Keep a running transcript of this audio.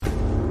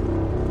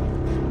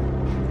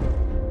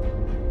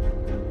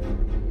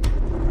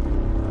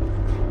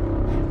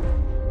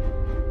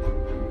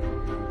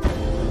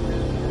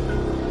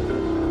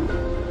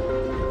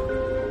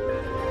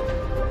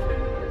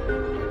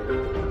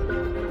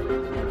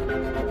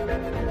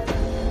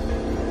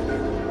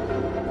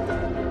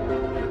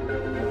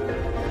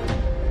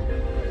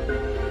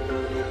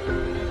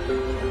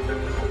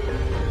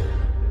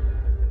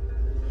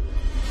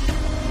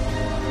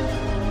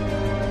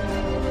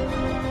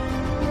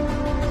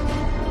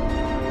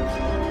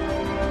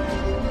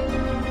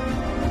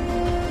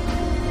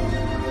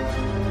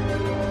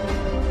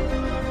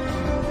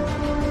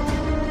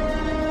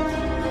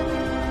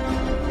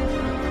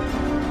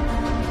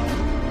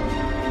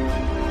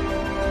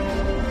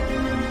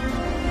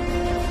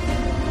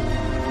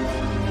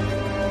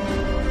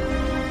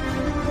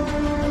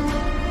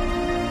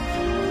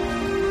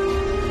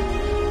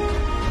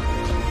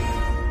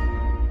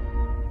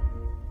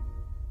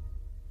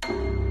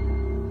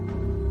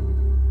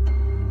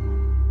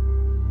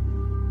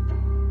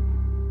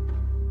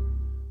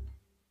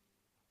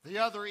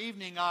other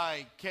evening,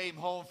 I came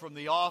home from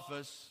the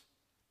office.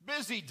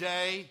 Busy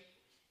day.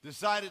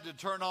 Decided to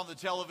turn on the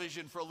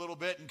television for a little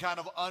bit and kind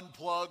of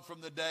unplug from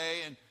the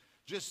day and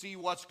just see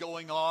what's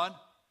going on.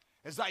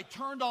 As I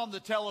turned on the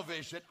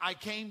television, I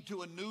came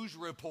to a news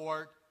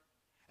report,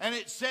 and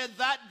it said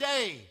that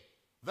day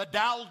the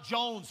Dow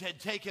Jones had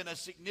taken a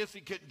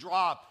significant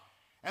drop.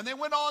 And they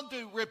went on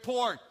to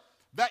report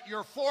that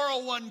your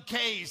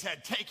 401ks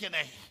had taken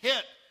a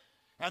hit,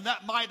 and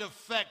that might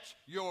affect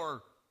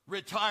your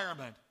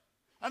retirement.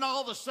 And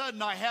all of a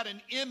sudden, I had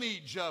an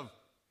image of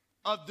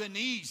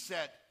Denise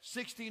at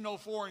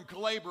 1604 in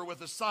Calabar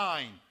with a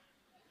sign,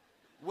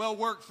 "Well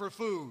worked for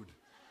food."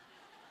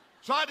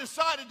 So I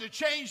decided to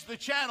change the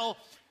channel,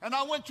 and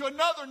I went to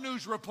another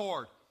news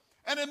report,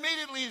 and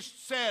immediately it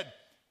said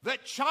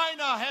that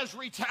China has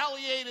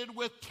retaliated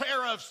with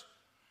tariffs,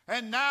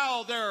 and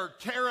now there are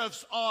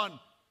tariffs on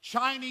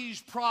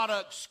Chinese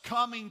products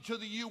coming to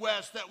the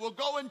U.S. that will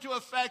go into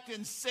effect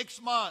in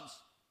 6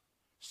 months.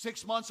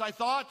 6 months, I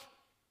thought?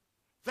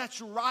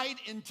 That's right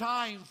in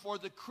time for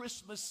the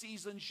Christmas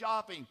season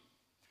shopping.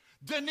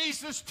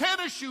 Denise's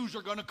tennis shoes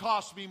are going to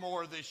cost me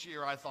more this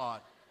year, I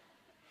thought.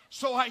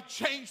 So I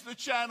changed the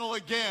channel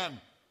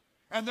again,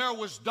 and there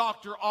was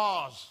Dr.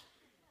 Oz.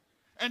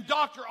 And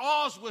Dr.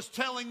 Oz was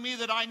telling me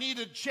that I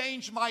needed to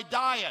change my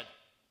diet,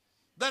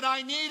 that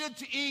I needed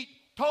to eat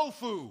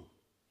tofu.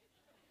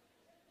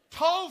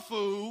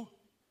 Tofu,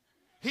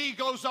 he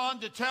goes on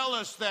to tell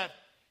us that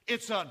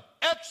it's an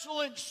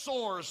excellent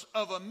source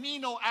of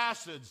amino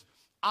acids,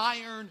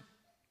 iron,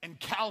 and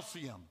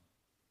calcium.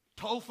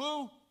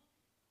 Tofu?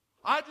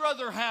 I'd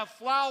rather have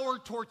flour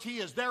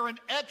tortillas. They're an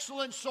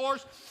excellent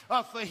source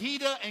of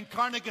fajita and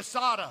carne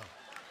asada.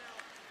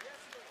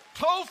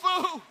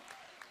 Tofu?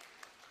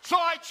 So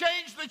I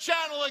changed the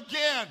channel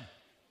again.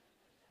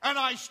 And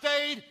I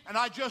stayed and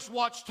I just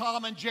watched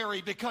Tom and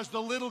Jerry because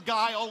the little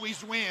guy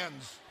always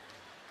wins.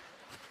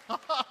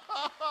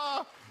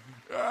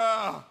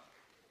 Yeah.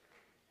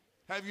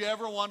 Have you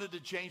ever wanted to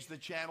change the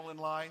channel in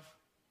life?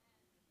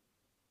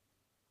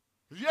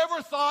 Have you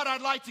ever thought,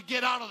 I'd like to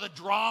get out of the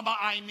drama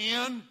I'm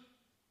in?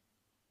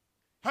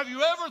 Have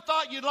you ever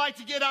thought you'd like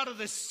to get out of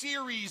the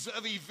series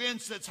of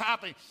events that's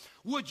happening?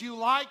 Would you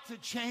like to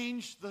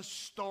change the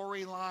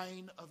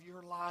storyline of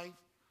your life?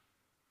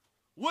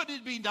 Wouldn't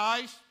it be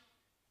nice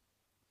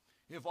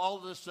if all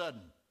of a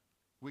sudden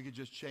we could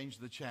just change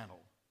the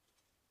channel?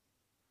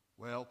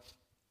 Well,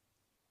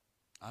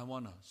 I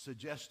want to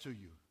suggest to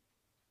you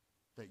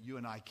that you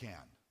and I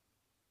can.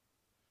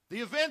 The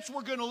events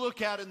we're going to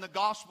look at in the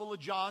Gospel of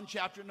John,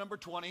 chapter number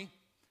 20,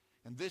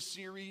 and this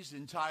series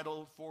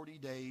entitled 40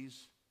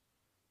 Days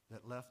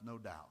That Left No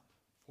Doubt.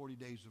 40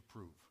 Days of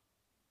Proof.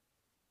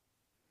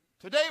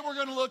 Today we're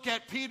going to look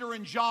at Peter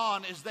and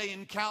John as they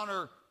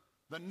encounter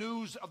the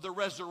news of the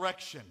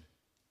resurrection.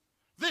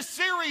 This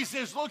series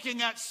is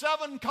looking at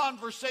 7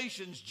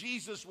 conversations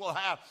Jesus will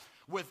have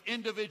with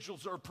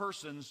individuals or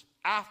persons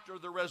after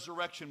the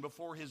resurrection,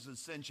 before his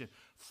ascension.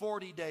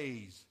 40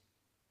 days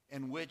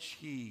in which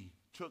he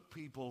took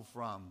people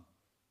from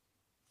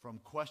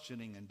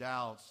questioning and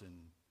doubts and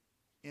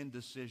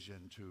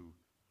indecision to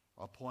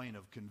a point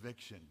of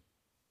conviction.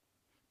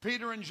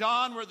 Peter and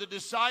John were the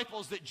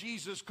disciples that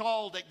Jesus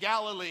called at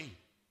Galilee.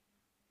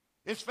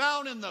 It's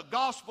found in the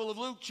Gospel of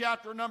Luke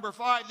chapter number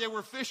 5. They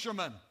were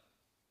fishermen.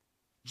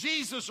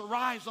 Jesus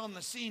arrives on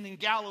the scene in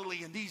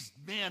Galilee, and these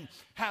men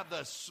have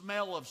the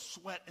smell of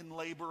sweat and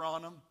labor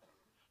on them.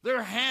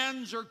 Their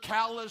hands are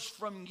calloused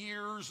from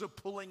years of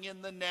pulling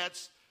in the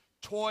nets,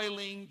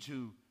 toiling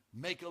to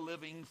make a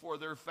living for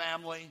their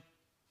family.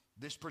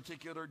 This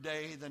particular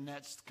day, the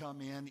nets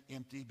come in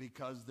empty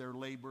because their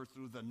labor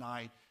through the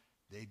night,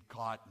 they'd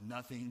caught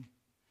nothing.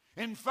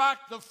 In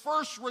fact, the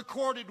first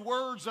recorded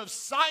words of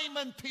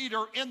Simon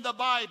Peter in the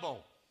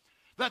Bible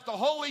that the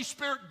Holy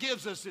Spirit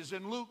gives us is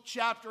in Luke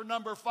chapter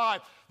number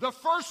 5. The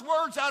first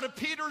words out of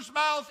Peter's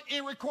mouth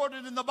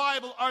recorded in the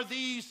Bible are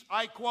these,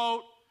 I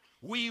quote,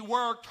 "We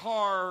worked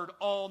hard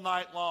all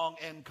night long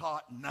and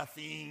caught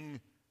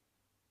nothing."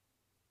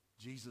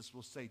 Jesus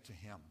will say to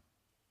him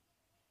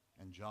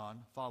and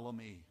John, "Follow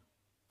me,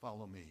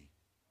 follow me."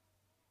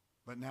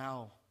 But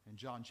now, in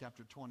John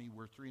chapter 20,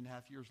 we're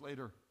 3.5 years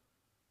later.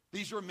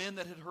 These are men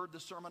that had heard the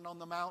Sermon on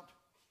the Mount.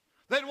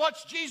 They'd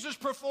watched Jesus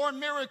perform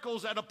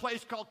miracles at a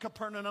place called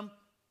Capernaum.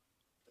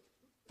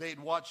 They'd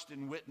watched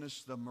and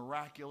witnessed the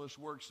miraculous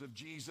works of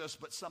Jesus,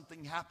 but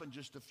something happened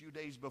just a few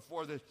days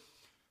before that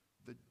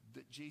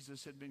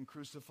Jesus had been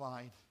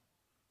crucified.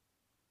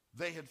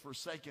 They had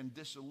forsaken,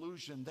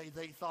 disillusioned.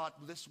 They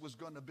thought this was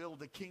going to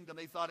build a kingdom.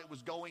 They thought it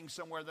was going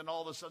somewhere. Then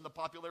all of a sudden the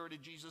popularity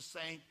of Jesus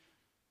sank.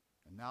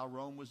 And now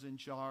Rome was in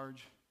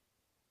charge.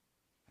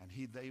 And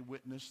they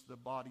witnessed the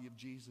body of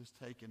Jesus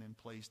taken and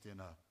placed in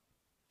a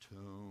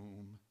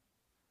tomb.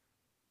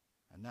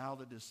 And now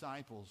the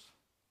disciples,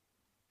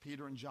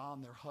 Peter and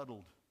John, they're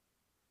huddled.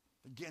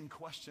 Again,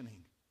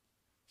 questioning.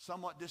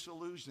 Somewhat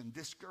disillusioned,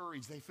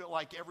 discouraged. They feel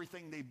like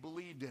everything they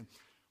believed in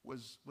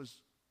was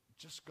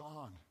just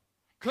gone.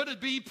 Could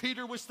it be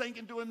Peter was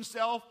thinking to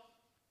himself,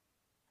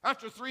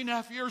 After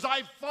 3.5 years,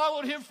 I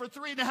followed him for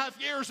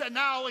 3.5 years, and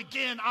now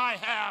again I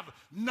have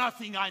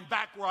nothing. I'm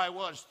back where I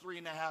was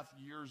 3.5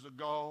 years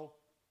ago.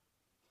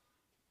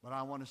 But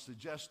I want to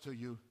suggest to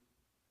you,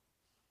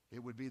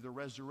 it would be the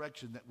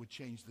resurrection that would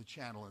change the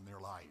channel in their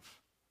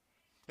life.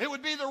 It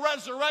would be the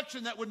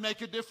resurrection that would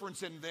make a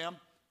difference in them.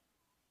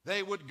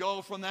 They would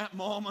go from that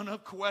moment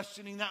of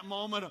questioning, that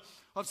moment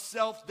of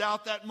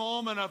self-doubt, that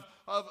moment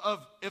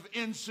of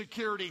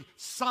insecurity.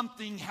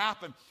 Something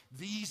happened.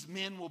 These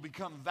men will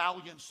become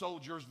valiant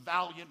soldiers,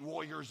 valiant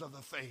warriors of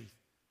the faith.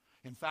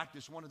 In fact,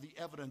 it's one of the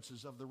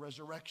evidences of the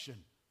resurrection.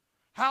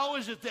 How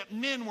is it that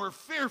men were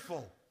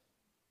fearful?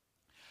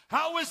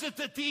 How is it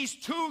that these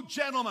two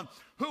gentlemen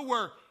who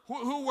were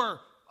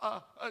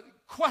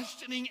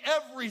questioning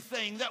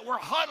everything, that were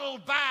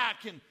huddled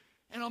back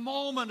in a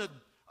moment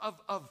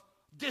of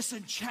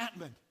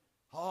disenchantment,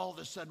 all of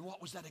a sudden,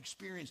 what was that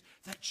experience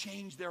that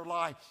changed their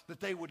life, that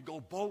they would go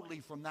boldly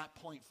from that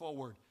point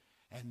forward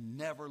and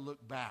never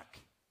look back?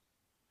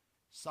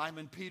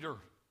 Simon Peter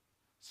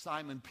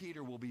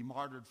will be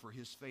martyred for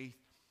his faith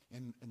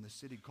in the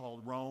city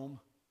called Rome.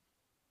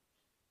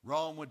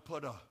 Rome would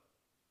put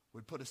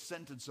a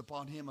sentence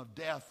upon him of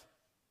death.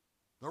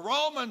 The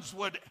Romans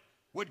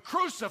would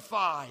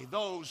crucify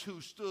those who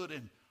stood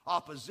in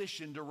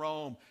opposition to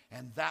Rome,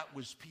 and that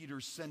was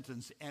Peter's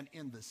sentence. And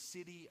in the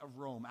city of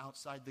Rome,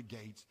 outside the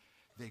gates,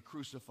 they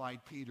crucified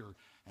Peter.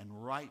 And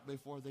right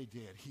before they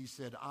did, he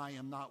said, I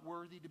am not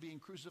worthy to be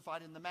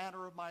crucified in the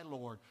manner of my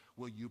Lord.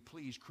 Will you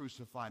please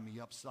crucify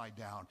me upside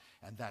down?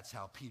 And that's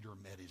how Peter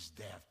met his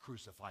death,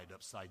 crucified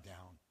upside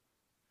down.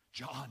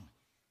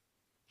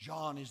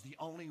 John is the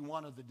only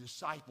one of the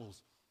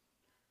disciples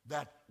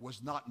that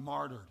was not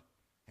martyred.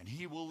 And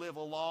he will live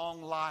a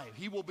long life.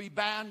 He will be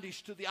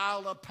banished to the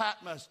Isle of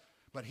Patmos,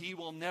 but he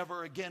will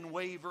never again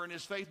waver in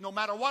his faith. No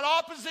matter what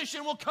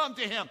opposition will come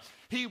to him,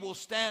 he will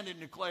stand and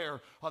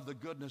declare of the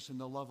goodness and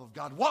the love of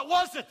God. What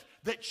was it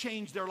that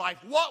changed their life?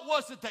 What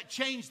was it that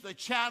changed the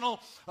channel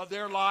of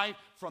their life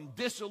from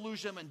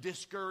disillusionment,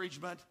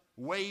 discouragement,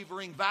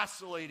 wavering,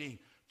 vacillating,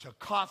 to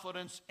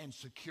confidence and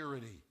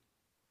security?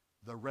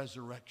 The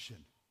resurrection.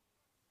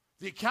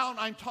 The account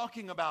I'm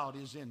talking about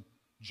is in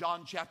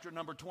John chapter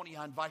number 20.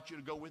 I invite you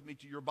to go with me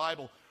to your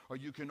Bible, or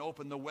you can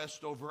open the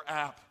Westover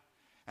app.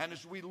 And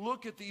as we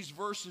look at these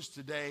verses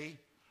today,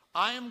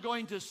 I am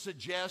going to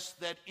suggest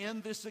that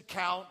in this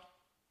account,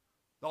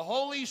 the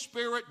Holy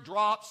Spirit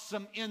drops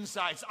some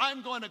insights.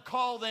 I'm going to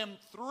call them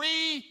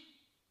 3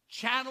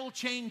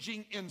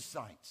 channel-changing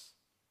insights.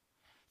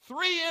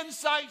 3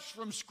 insights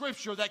from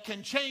Scripture that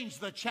can change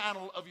the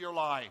channel of your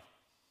life,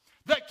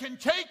 that can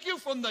take you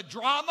from the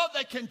drama,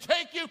 that can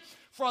take you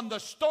from the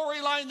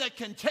storyline, that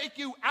can take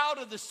you out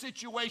of the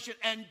situation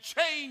and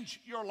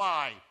change your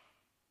life.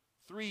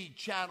 3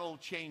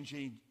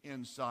 channel-changing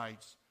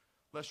insights.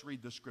 Let's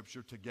read the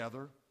Scripture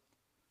together.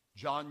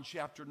 John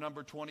chapter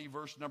number 20,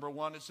 verse number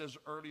 1, it says,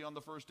 early on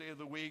the first day of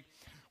the week,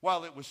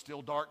 while it was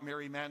still dark,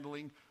 Mary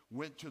Magdalene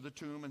went to the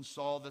tomb and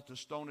saw that the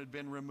stone had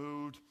been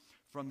removed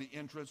from the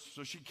entrance.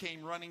 So she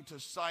came running to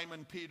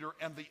Simon Peter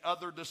and the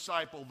other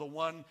disciple, the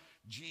one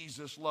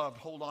Jesus loved.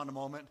 Hold on a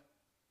moment.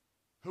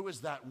 Who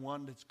is that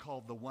one that's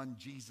called the one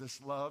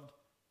Jesus loved?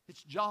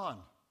 It's John.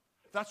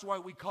 That's why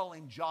we call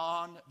him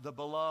John the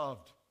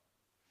Beloved.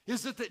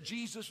 Is it that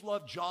Jesus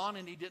loved John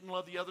and he didn't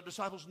love the other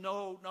disciples?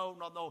 No.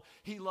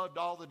 He loved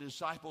all the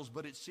disciples,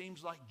 but it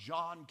seems like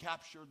John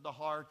captured the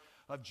heart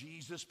of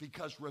Jesus,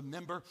 because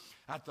remember,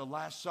 at the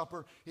Last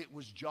Supper, it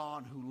was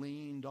John who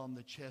leaned on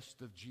the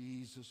chest of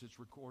Jesus. It's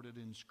recorded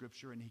in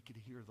Scripture, and he could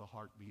hear the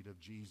heartbeat of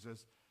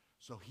Jesus.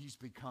 So he's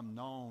become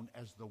known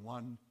as the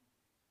one,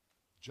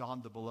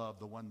 John the Beloved,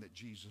 the one that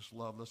Jesus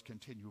loved. Let's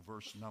continue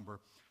verse number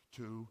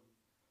 2.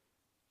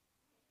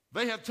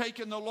 They have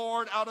taken the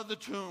Lord out of the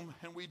tomb,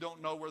 and we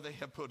don't know where they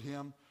have put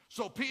him.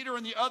 So Peter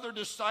and the other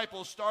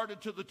disciple started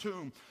to the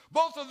tomb,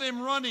 both of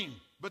them running.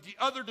 But the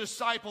other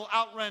disciple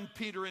outran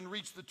Peter and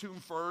reached the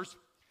tomb first.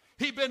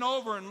 He bent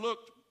over and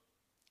looked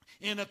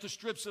in at the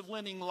strips of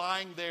linen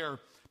lying there,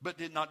 but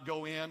did not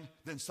go in.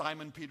 Then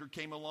Simon Peter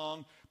came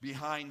along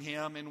behind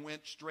him and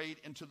went straight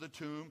into the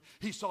tomb.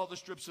 He saw the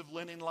strips of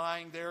linen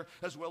lying there,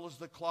 as well as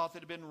the cloth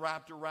that had been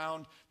wrapped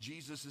around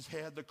Jesus'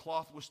 head. The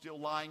cloth was still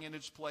lying in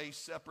its place,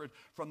 separate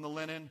from the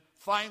linen.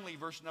 Finally,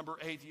 verse number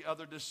 8, the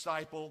other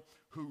disciple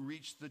who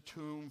reached the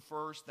tomb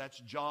first, that's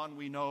John,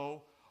 we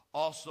know,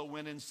 also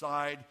went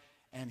inside,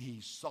 and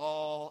he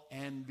saw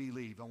and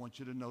believed. I want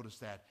you to notice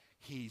that.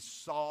 He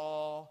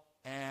saw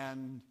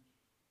and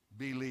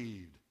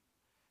believed.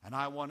 And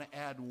I want to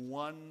add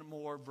one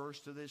more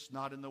verse to this,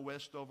 not in the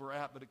Westover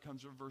app, but it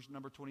comes from verse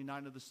number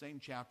 29 of the same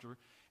chapter.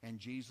 And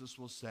Jesus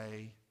will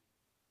say,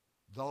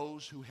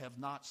 those who have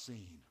not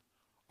seen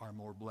are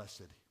more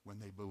blessed when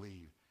they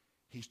believe.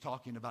 He's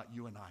talking about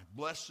you and I.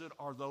 Blessed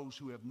are those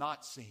who have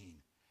not seen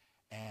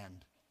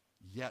and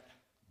yet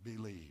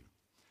believe.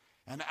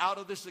 And out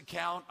of this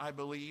account, I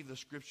believe the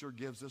Scripture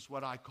gives us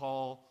what I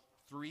call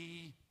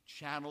 3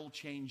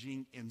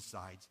 channel-changing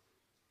insights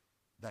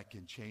that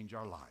can change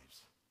our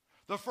lives.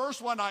 The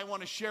first one I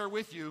want to share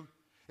with you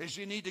is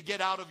you need to get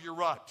out of your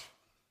rut.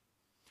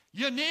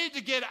 You need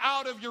to get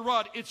out of your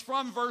rut. It's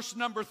from verse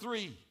number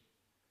 3.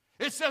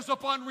 It says,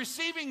 upon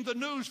receiving the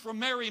news from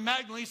Mary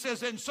Magdalene, he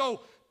says, and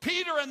so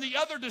Peter and the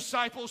other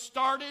disciples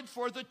started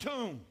for the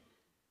tomb.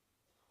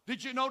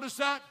 Did you notice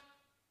that?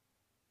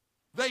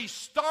 They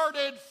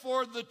started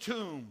for the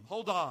tomb.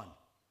 Hold on.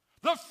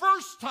 The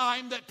first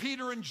time that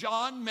Peter and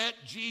John met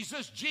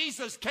Jesus,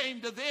 Jesus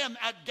came to them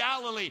at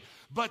Galilee.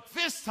 But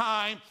this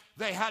time,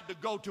 they had to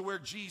go to where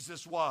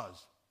Jesus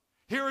was.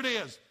 Here it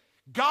is.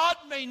 God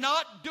may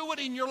not do it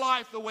in your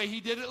life the way he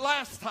did it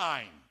last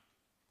time.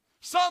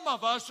 Some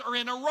of us are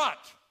in a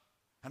rut.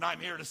 And I'm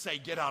here to say,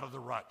 get out of the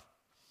rut.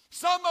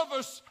 Some of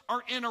us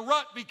are in a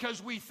rut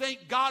because we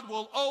think God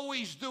will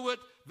always do it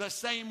the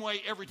same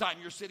way every time.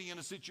 You're sitting in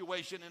a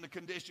situation, in a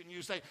condition,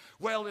 you say,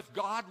 well, if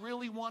God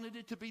really wanted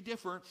it to be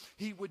different,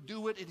 he would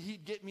do it and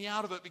he'd get me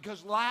out of it,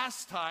 because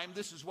last time,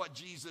 this is what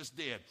Jesus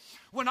did.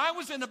 When I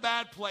was in a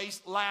bad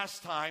place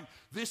last time,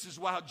 this is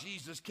how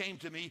Jesus came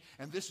to me,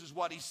 and this is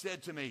what he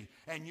said to me.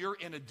 And you're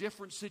in a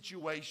different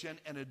situation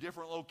and a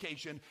different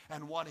location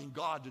and wanting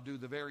God to do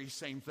the very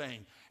same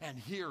thing. And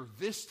here,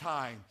 this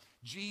time,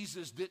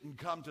 Jesus didn't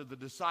come to the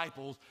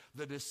disciples.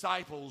 The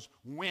disciples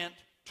went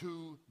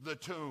to the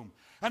tomb.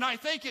 And I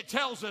think it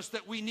tells us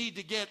that we need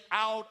to get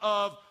out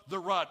of the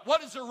rut.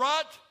 What is a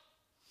rut?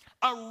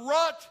 A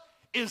rut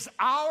is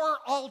our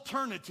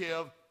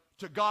alternative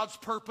to God's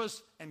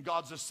purpose and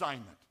God's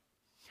assignment.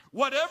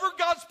 Whatever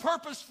God's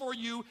purpose for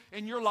you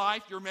in your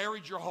life, your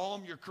marriage, your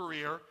home, your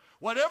career,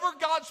 whatever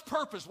God's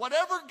purpose,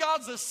 whatever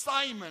God's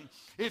assignment,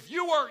 if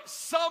you are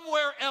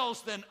somewhere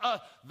else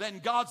than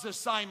God's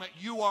assignment,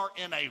 you are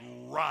in a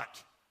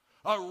rut.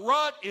 A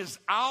rut is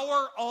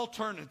our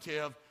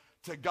alternative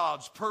to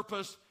God's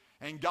purpose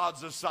and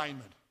God's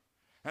assignment.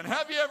 And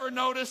have you ever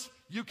noticed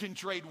you can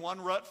trade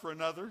one rut for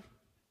another?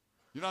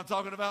 You know what I'm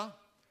talking about?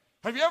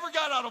 Have you ever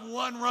got out of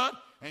one rut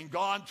and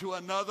gone to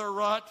another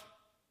rut?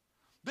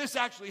 This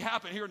actually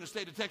happened here in the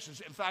state of Texas.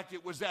 In fact,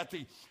 it was at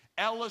the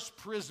Ellis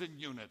Prison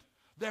Unit.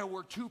 There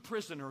were 2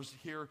 prisoners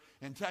here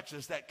in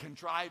Texas that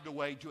contrived a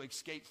way to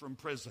escape from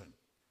prison.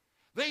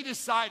 They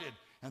decided,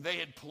 and they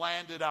had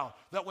planned it out,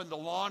 that when the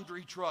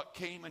laundry truck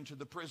came into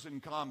the prison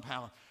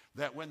compound,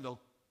 that when the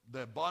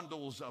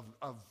bundles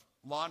of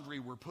laundry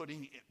were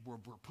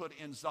put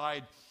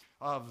inside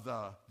of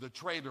the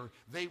trailer,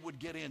 they would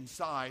get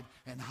inside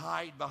and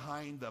hide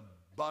behind the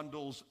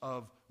bundles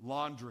of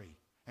laundry.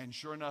 And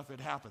sure enough, it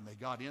happened. They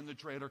got in the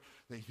trailer,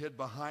 they hid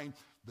behind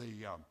the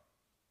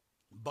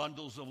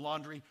bundles of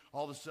laundry.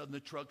 All of a sudden, the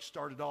truck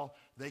started off.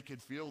 They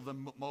could feel the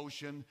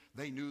motion.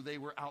 They knew they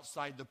were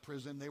outside the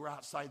prison. They were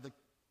outside the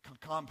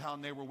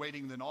compound. They were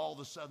waiting. Then all of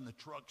a sudden, the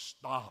truck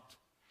stopped.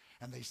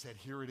 And they said,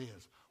 here it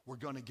is. We're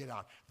going to get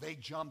out. They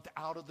jumped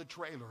out of the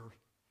trailer,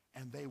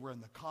 and they were in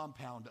the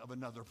compound of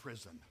another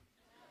prison.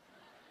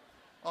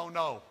 Oh,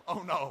 no.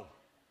 Oh, no.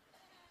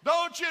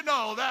 Don't you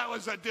know that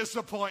was a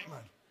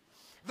disappointment?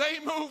 They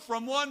moved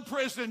from one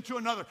prison to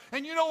another.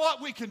 And you know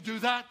what? We can do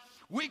that.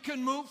 We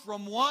can move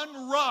from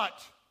one rut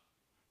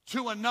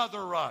to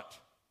another rut.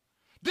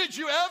 Did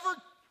you ever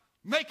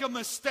make a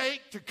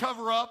mistake to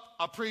cover up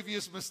a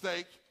previous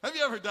mistake? Have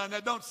you ever done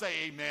that? Don't say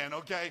amen,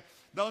 okay?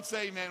 Don't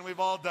say amen. We've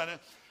all done it.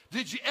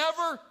 Did you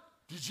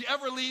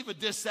ever leave a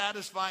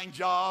dissatisfying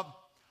job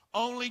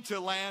only to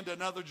land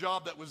another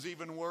job that was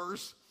even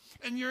worse?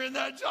 And you're in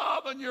that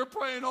job and you're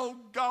praying, oh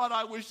God,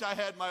 I wish I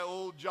had my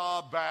old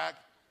job back.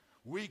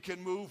 We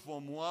can move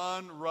from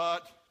one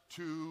rut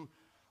to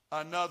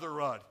another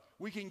rut.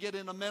 We can get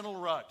in a mental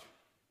rut.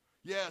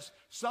 Yes,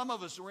 some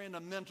of us are in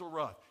a mental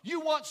rut. You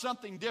want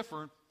something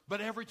different,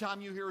 but every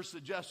time you hear a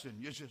suggestion,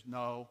 you just,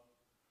 no.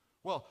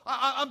 Well,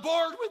 I'm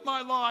bored with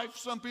my life,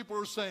 some people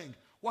are saying.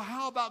 Well,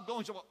 how about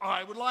going somewhere?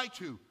 I would like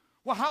to.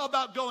 Well, how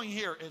about going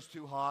here? It's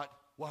too hot.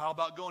 Well, how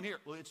about going here?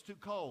 Well, it's too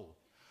cold.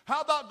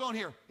 How about going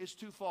here? It's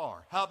too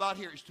far. How about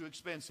here? It's too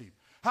expensive.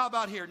 How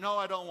about here? No,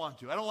 I don't want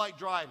to. I don't like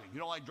driving. You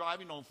don't like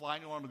driving? Don't fly.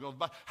 You don't want to go.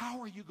 But how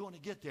are you going to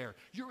get there?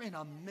 You're in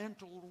a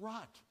mental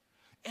rut.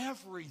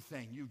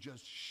 Everything, you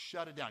just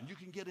shut it down. You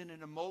can get in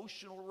an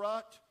emotional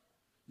rut.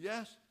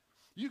 Yes.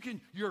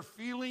 Your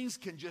feelings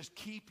can just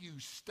keep you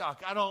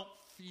stuck. I don't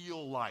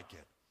feel like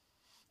it.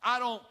 I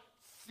don't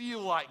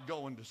feel like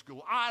going to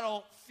school. I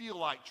don't feel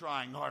like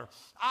trying harder.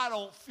 I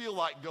don't feel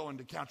like going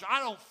to counseling. I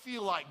don't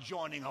feel like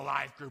joining a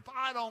life group.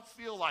 I don't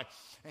feel like,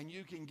 and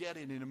you can get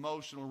in an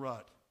emotional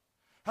rut.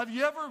 Have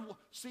you ever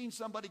seen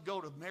somebody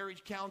go to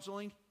marriage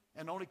counseling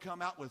and only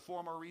come out with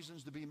 4 more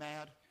reasons to be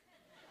mad?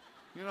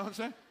 You know what I'm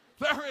saying?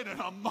 They're in an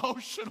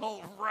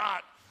emotional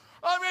rut.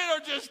 I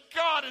mean, they're just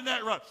caught in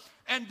that rut.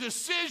 And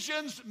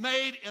decisions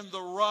made in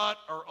the rut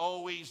are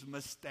always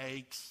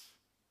mistakes.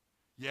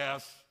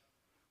 Yes.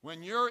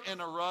 When you're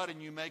in a rut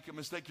and you make a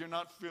mistake, you're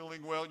not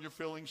feeling well, you're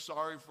feeling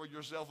sorry for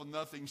yourself and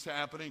nothing's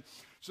happening.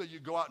 So you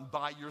go out and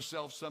buy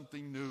yourself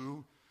something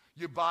new.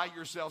 You buy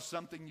yourself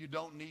something you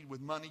don't need with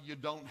money you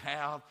don't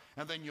have,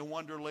 and then you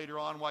wonder later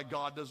on why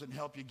God doesn't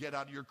help you get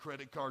out of your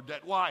credit card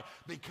debt. Why?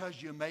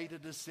 Because you made a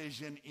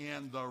decision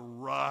in the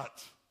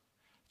rut.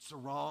 It's the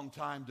wrong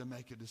time to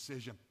make a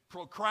decision.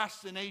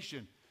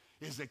 Procrastination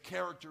is a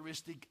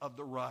characteristic of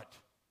the rut.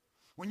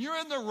 When you're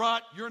in the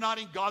rut, you're not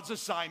in God's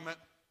assignment.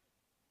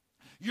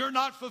 You're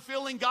not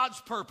fulfilling God's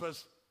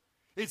purpose.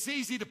 It's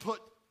easy to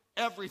put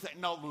everything,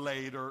 no,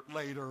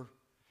 later.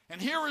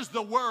 And here is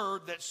the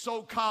word that's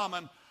so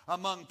common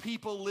among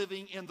people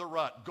living in the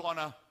rut.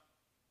 Gonna.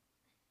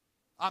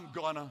 I'm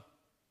gonna.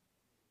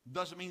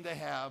 Doesn't mean they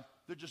have.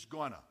 They're just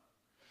gonna.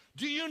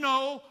 Do you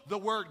know the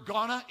word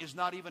gonna is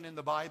not even in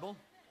the Bible?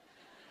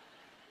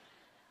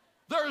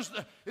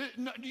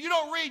 You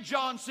don't read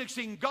John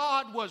 16,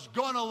 God was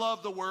going to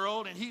love the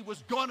world and he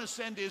was going to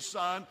send his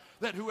son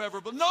that whoever...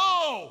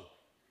 No!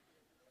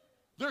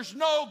 There's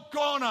no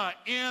gonna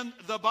in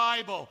the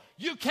Bible.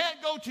 You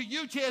can't go to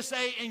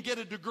UTSA and get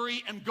a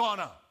degree in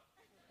gonna.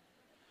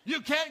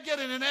 You can't get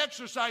in an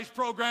exercise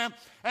program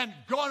and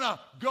gonna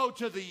go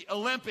to the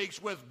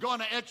Olympics with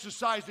gonna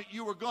exercise that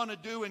you were gonna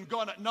do and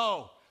gonna...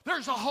 No.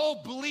 There's a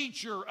whole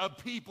bleacher of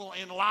people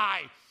in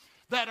life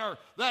that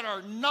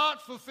are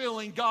not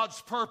fulfilling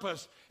God's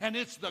purpose, and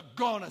it's the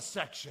gonna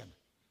section.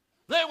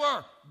 They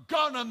were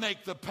gonna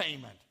make the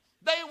payment.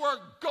 They were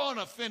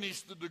gonna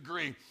finish the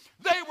degree.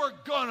 They were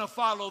gonna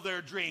follow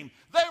their dream.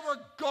 They were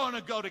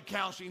gonna go to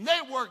counseling. They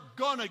were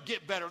gonna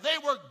get better. They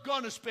were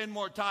gonna spend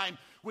more time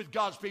with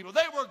God's people.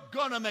 They were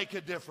gonna make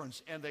a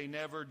difference, and they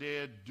never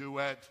did do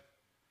it.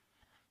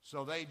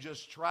 So they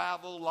just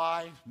travel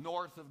life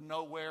north of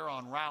nowhere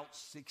on Route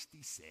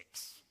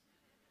 66.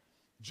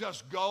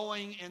 Just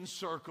going in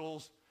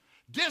circles,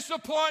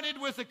 disappointed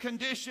with the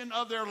condition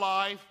of their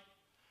life.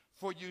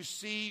 For you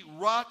see,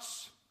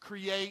 ruts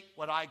create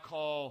what I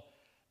call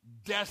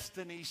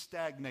destiny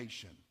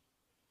stagnation.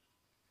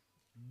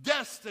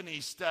 Destiny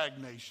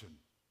stagnation.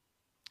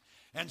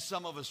 And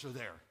some of us are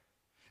there.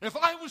 If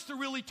I was to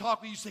really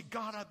talk with you, say,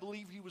 God, I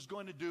believe he was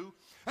going to do.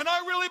 And I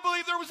really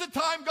believe there was a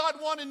time God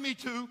wanted me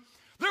to.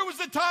 There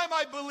was a time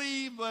I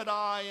believe, but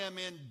I am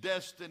in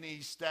destiny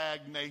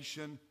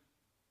stagnation.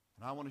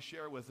 And I want to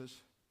share with us,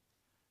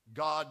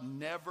 God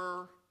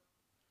never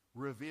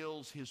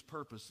reveals his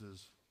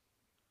purposes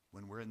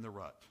when we're in the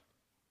rut.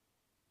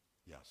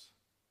 Yes.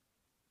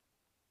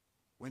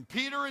 When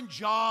Peter and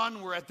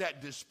John were at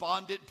that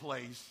despondent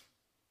place,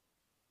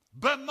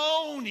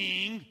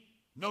 bemoaning,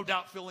 no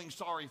doubt feeling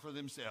sorry for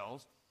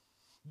themselves,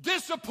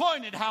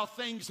 disappointed how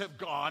things have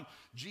gone,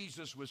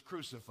 Jesus was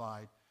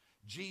crucified.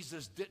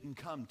 Jesus didn't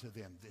come to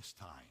them this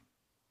time.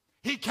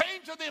 He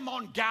came to them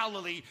on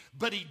Galilee,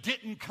 but he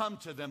didn't come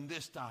to them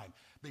this time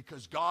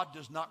because God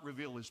does not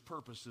reveal his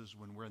purposes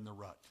when we're in the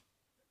rut.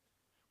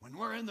 When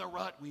we're in the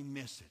rut, we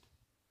miss it.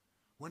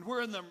 When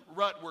we're in the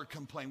rut, we're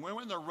complaining. When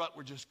we're in the rut,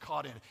 we're just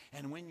caught in it.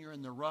 And when you're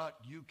in the rut,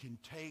 you can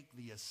take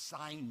the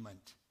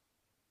assignment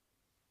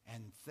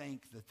and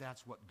think that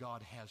that's what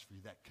God has for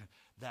you,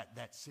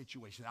 that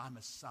situation. I'm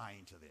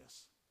assigned to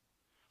this.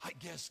 I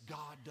guess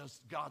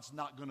God's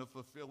not going to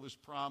fulfill his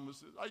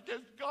promises. I guess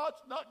God's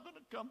not going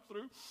to come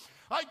through.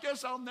 I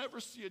guess I'll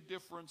never see a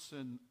difference,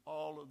 and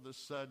all of a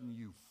sudden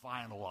you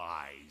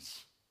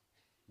finalize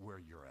where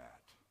you're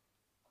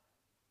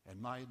at.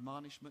 And my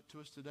admonishment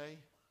to us today,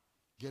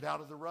 get out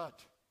of the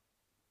rut.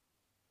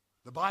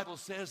 The Bible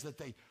says that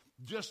they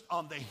just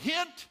on the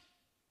hint,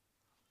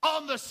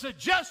 on the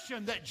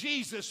suggestion that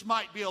Jesus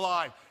might be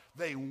alive,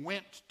 they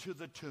went to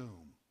the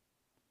tomb.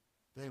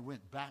 They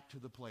went back to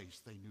the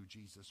place they knew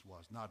Jesus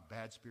was. Not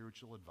bad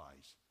spiritual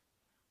advice.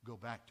 Go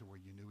back to where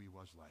you knew he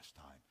was last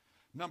time.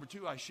 Number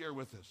two, I share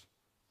with us,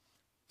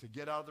 to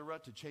get out of the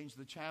rut, to change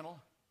the channel,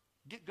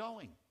 get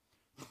going.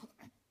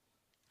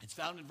 It's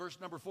found in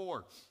verse number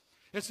 4.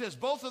 It says,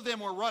 both of them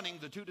were running,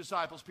 the two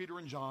disciples, Peter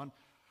and John,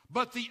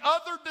 but the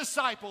other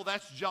disciple,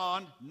 that's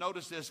John,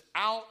 notice this,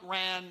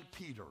 outran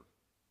Peter.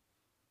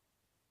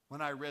 When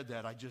I read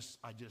that, I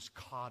just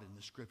caught in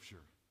the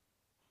scripture.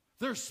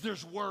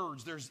 There's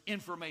words, there's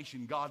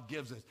information God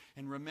gives us.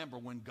 And remember,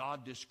 when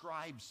God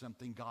describes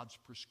something, God's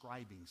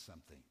prescribing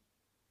something.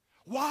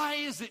 Why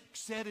is it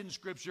said in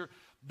Scripture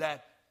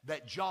that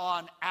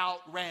John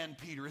outran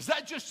Peter? Is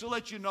that just to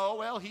let you know,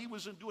 well, he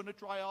wasn't doing a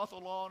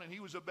triathlon and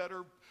he was a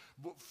better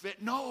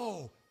fit?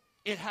 No,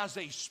 it has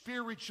a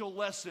spiritual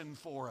lesson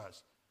for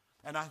us.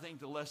 And I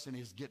think the lesson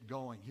is get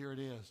going. Here it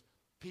is.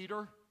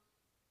 Peter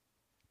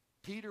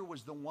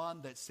was the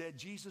one that said,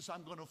 Jesus,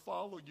 I'm going to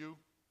follow you.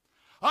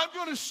 I'm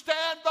going to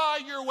stand by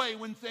your way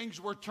when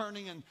things were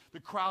turning and the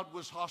crowd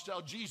was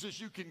hostile.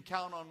 Jesus, you can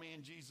count on me.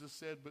 And Jesus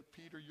said, but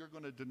Peter, you're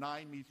going to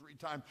deny me 3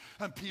 times.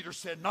 And Peter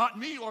said, not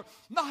me, or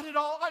not at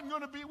all. I'm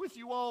going to be with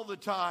you all the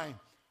time.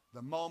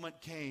 The moment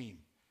came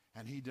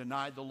and he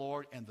denied the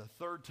Lord. And the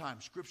third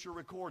time, Scripture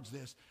records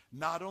this,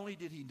 not only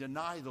did he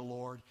deny the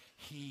Lord,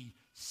 he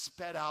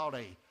spat out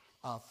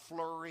a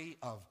flurry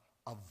of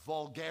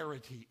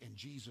vulgarity, and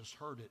Jesus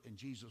heard it, and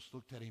Jesus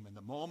looked at him. And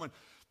the moment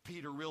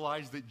Peter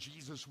realized that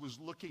Jesus was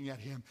looking at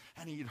him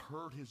and he had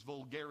heard his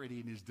vulgarity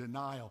and his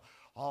denial,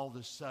 all of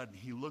a sudden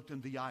he looked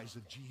in the eyes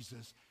of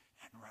Jesus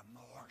and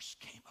remorse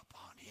came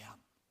upon him.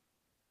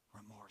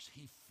 Remorse.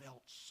 He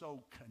felt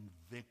so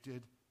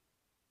convicted.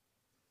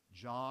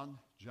 John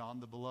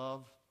the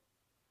beloved,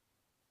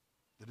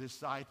 the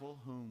disciple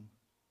whom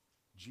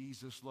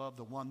Jesus loved,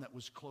 the one that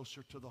was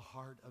closer to the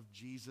heart of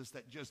Jesus,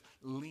 that just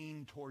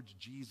leaned towards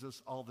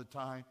Jesus all the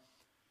time.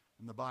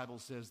 And the Bible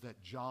says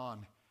that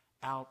John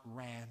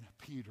outran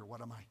Peter.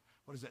 What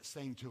is that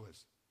saying to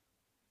us?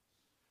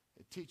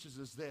 It teaches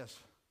us this: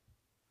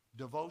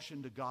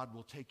 devotion to God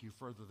will take you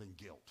further than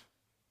guilt.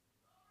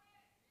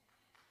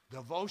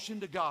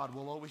 Devotion to God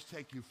will always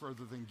take you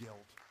further than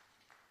guilt.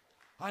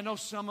 I know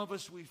some of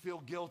us, we feel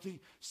guilty.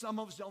 Some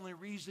of us, the only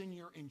reason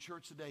you're in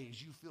church today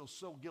is you feel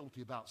so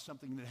guilty about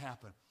something that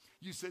happened.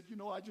 You said,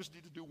 I just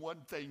need to do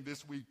one thing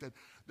this week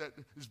that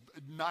is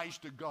nice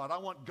to God. I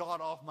want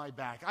God off my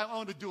back. I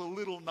want to do a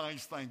little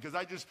nice thing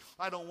because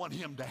I don't want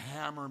him to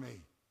hammer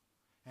me.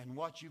 And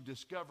what you've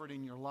discovered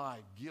in your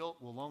life, guilt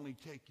will only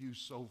take you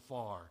so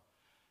far.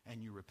 And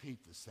you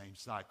repeat the same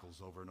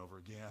cycles over and over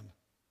again.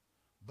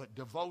 But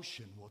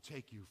devotion will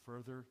take you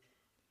further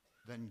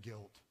than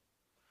guilt.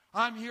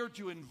 I'm here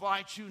to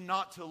invite you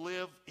not to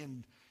live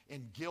in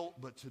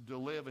guilt, but to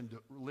live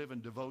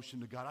in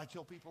devotion to God. I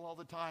tell people all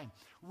the time,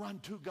 run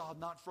to God,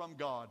 not from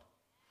God.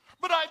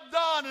 But I've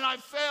done and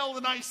I've failed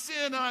and I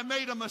sinned and I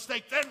made a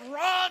mistake. Then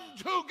run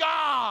to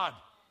God.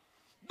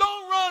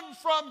 Don't run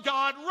from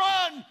God.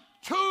 Run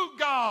to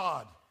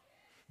God.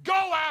 Go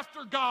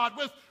after God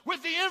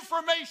with the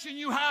information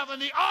you have and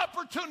the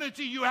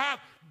opportunity you have.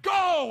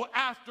 Go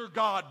after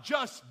God.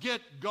 Just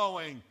get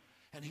going.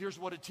 And here's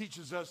what it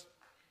teaches us.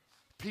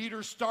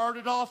 Peter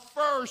started off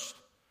first,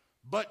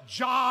 but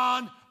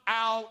John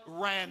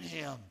outran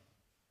him.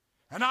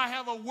 And I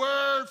have a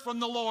word from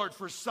the Lord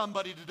for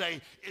somebody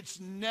today. It's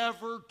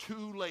never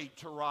too late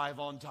to arrive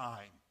on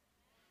time.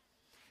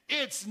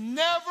 It's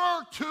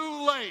never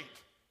too late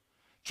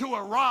to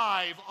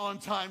arrive on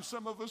time.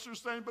 Some of us are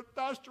saying, but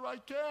Pastor, I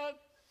can't.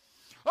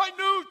 I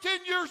knew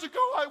 10 years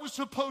ago I was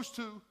supposed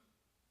to.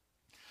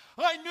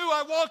 I knew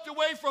I walked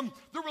away from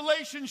the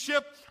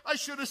relationship I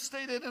should have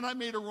stayed in, and I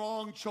made a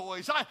wrong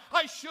choice.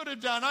 I should have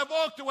done. I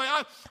walked away.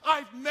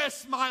 I've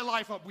messed my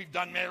life up. We've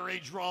done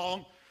marriage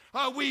wrong.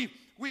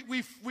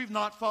 We've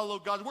not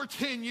followed God. We're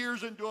 10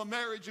 years into a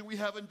marriage and we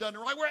haven't done it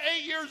right. We're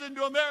 8 years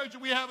into a marriage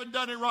and we haven't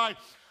done it right.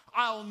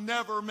 I'll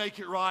never make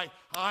it right.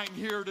 I'm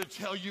here to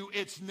tell you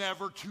it's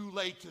never too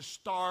late to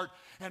start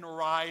and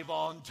arrive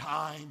on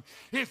time.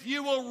 If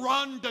you will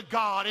run to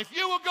God, if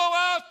you will go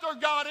after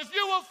God, if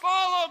you will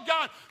follow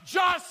God,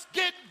 just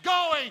get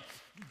going.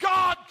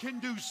 God can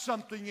do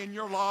something in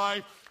your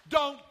life.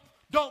 Don't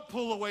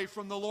pull away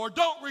from the Lord.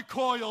 Don't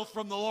recoil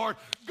from the Lord.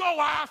 Go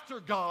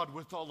after God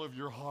with all of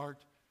your heart.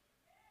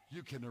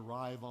 You can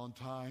arrive on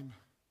time.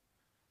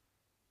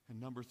 And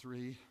number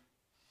 3,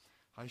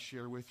 I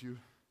share with you,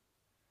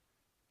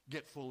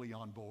 get fully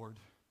on board.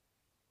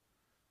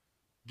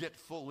 Get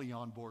fully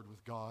on board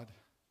with God.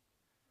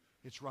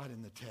 It's right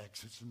in the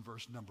text. It's in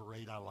verse number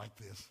 8. I like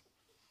this.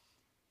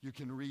 You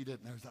can read it,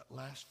 and there's that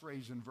last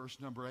phrase in verse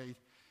number 8.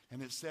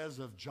 And it says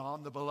of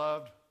John the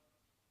Beloved,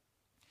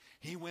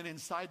 he went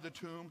inside the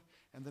tomb,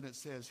 and then it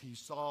says he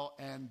saw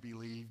and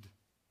believed.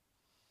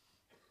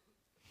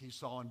 He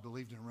saw and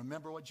believed. And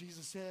remember what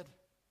Jesus said?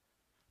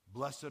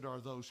 Blessed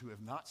are those who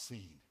have not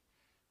seen,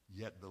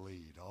 yet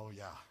believed. Oh,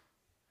 yeah.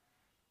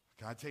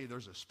 Can I tell you,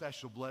 there's a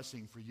special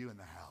blessing for you in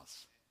the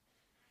house.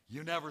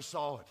 You never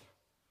saw it,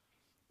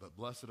 but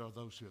blessed are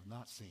those who have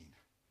not seen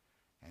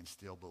and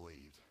still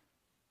believed.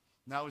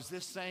 Now, is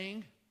this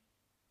saying,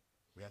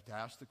 we have to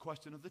ask the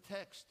question of the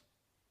text,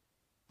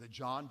 that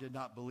John did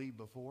not believe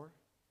before?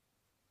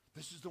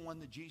 This is the one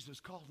that Jesus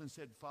called and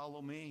said,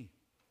 follow me.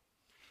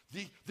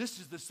 This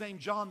is the same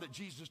John that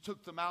Jesus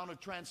took the Mount of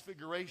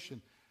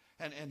Transfiguration.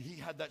 And he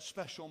had that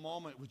special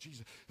moment with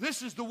Jesus.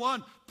 This is the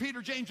one,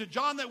 Peter, James, and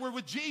John, that were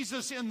with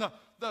Jesus in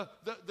the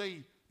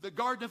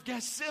Garden of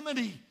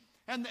Gethsemane.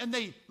 And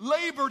they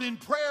labored in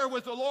prayer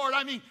with the Lord.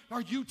 I mean,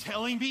 are you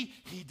telling me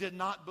he did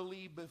not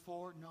believe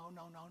before? No.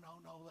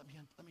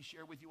 Let me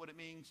share with you what it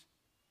means.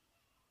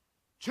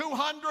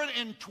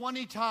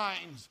 220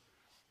 times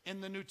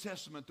in the New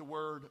Testament the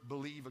word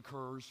believe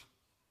occurs.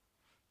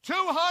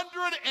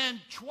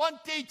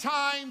 220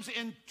 times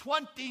in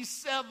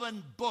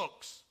 27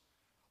 books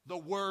the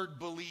word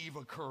believe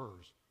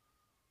occurs.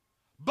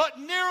 But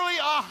nearly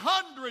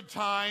 100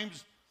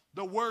 times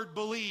the word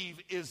believe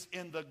is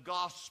in the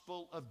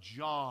Gospel of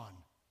John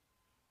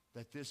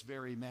that this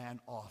very man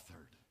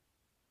authored.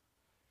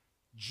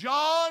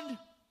 John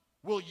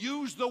will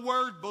use the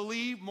word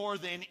believe more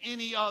than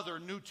any other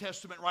New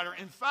Testament writer.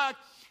 In fact,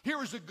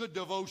 here is a good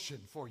devotion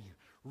for you.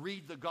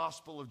 Read the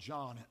Gospel of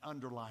John and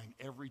underline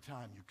every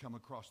time you come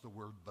across the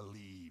word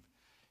believe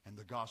in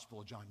the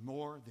Gospel of John,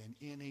 more than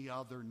any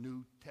other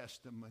New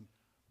Testament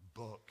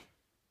book.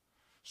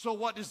 So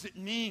what does it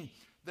mean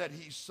that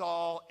he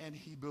saw and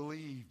he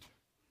believed?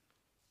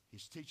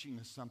 He's teaching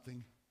us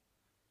something.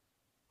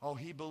 Oh,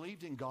 he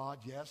believed in God,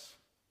 yes,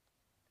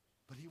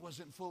 but he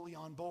wasn't fully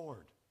on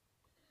board.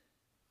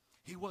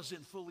 He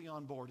wasn't fully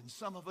on board. And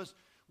some of us,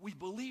 we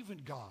believe in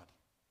God,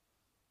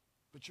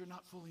 but you're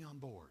not fully on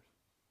board.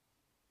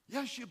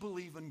 Yes, you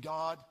believe in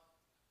God,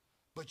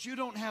 but you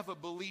don't have a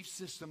belief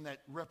system that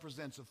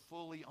represents a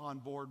fully on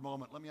board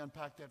moment. Let me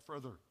unpack that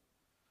further.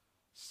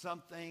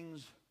 Some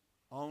things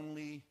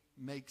only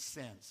make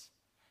sense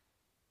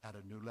at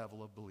a new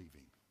level of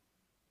believing.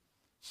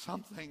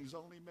 Some things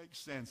only make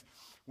sense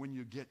when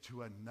you get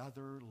to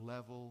another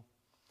level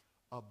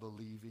of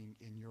believing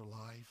in your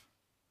life.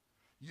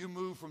 You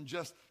move from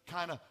just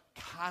kind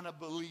of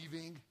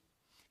believing,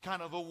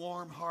 kind of a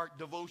warm heart,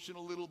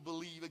 devotional little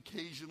believe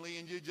occasionally,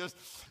 and you just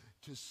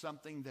to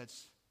something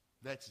that's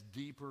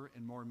deeper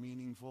and more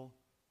meaningful.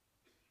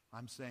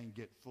 I'm saying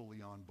get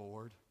fully on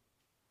board.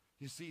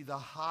 You see, the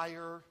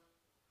higher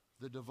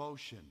the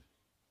devotion,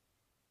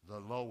 the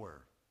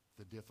lower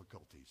the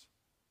difficulties.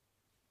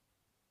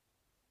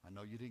 I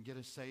know you didn't get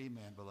a say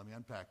amen, but let me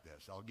unpack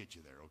this. I'll get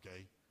you there,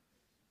 okay?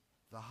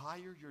 The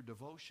higher your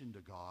devotion to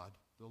God,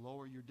 the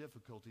lower your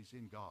difficulties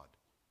in God.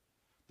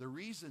 The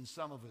reason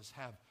some of us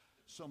have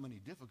so many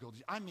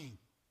difficulties, I mean,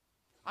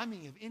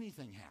 if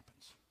anything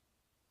happens,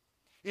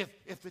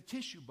 if the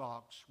tissue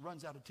box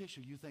runs out of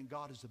tissue, you think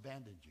God has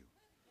abandoned you.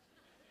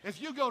 If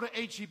you go to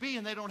H-E-B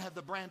and they don't have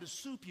the brand of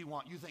soup you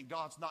want, you think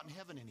God's not in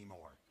heaven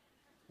anymore.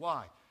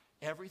 Why?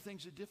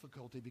 Everything's a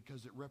difficulty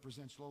because it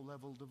represents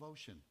low-level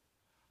devotion.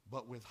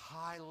 But with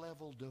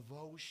high-level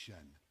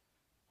devotion,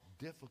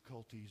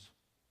 difficulties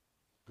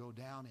go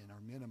down and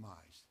are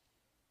minimized.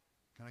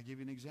 Can I give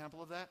you an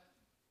example of that?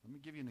 Let me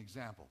give you an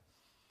example.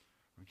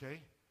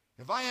 Okay?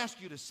 If I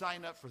ask you to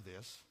sign up for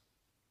this,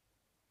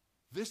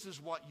 this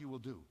is what you will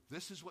do.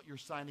 This is what you're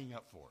signing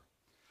up for.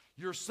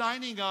 You're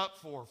signing up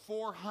for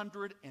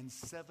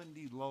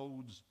 470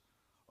 loads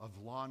of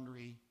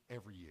laundry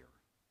every year.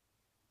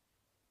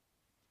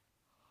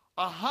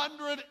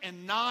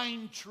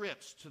 109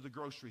 trips to the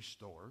grocery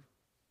store,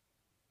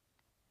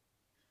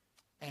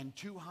 and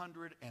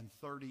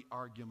 230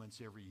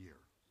 arguments every year.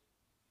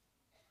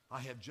 I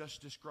have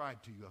just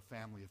described to you a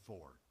family of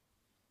 4.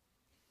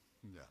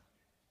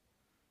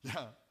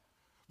 Yeah.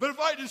 But if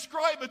I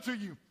describe it to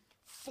you,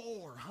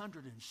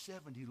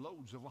 470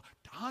 loads of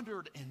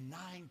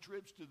 109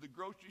 trips to the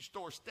grocery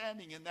store,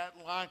 standing in that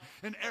line,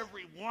 and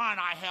every one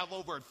I have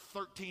over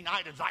 13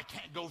 items. I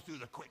can't go through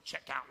the quick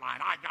checkout line.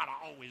 I got to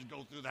always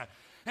go through that.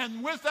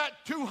 And with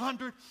that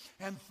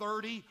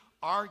 230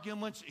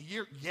 arguments a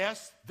year,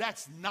 yes,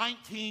 that's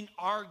 19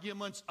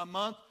 arguments a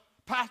month.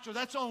 Pastor,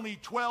 that's only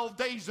 12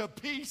 days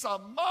apiece a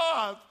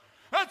month.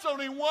 That's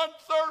only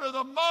 1/3 of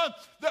the month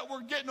that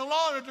we're getting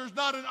along if there's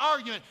not an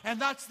argument.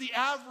 And that's the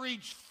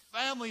average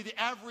family, the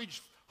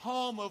average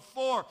home of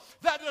 4.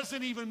 That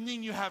doesn't even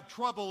mean you have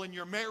trouble in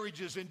your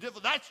marriages and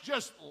different. That's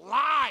just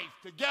life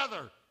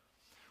together.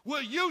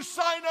 Will you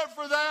sign up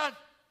for that?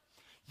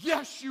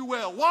 Yes, you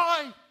will.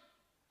 Why?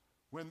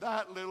 When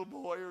that little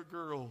boy or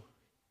girl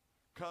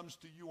comes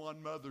to you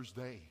on Mother's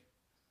Day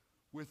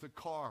with a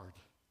card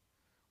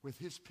with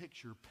his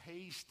picture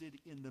pasted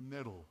in the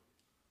middle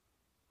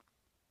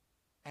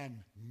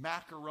and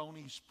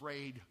macaroni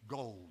sprayed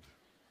gold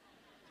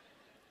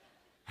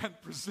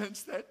and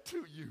presents that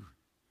to you.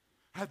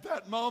 At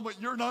that moment,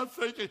 you're not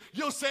thinking,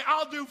 you'll say,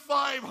 I'll do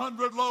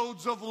 500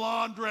 loads of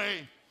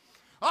laundry.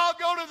 I'll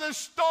go to the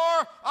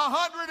store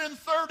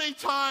 130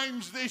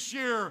 times this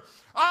year.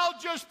 I'll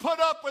just put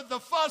up with the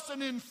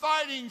fussing and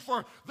fighting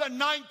for the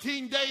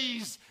 19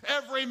 days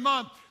every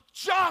month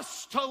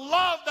just to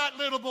love that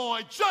little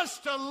boy,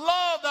 just to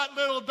love that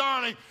little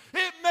darling.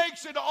 It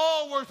makes it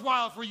all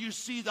worthwhile, for you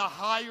see, the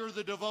higher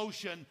the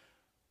devotion,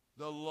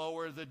 the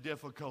lower the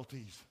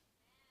difficulties.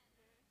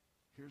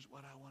 Here's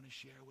what I want to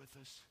share with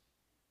us.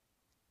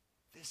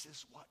 This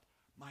is what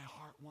my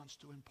heart wants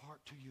to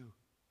impart to you.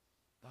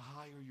 The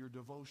higher your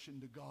devotion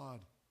to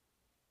God,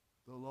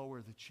 the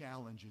lower the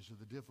challenges or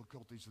the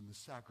difficulties and the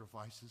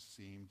sacrifices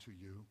seem to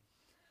you.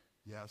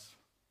 Yes,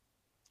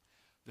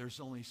 there's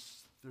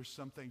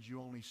some things you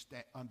only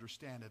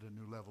understand at a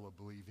new level of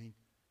believing.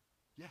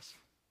 Yes.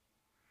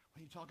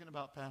 What are you talking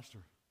about, Pastor?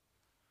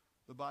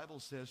 The Bible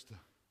says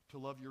to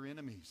love your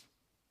enemies.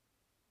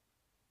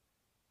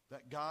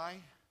 That guy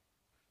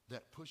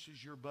that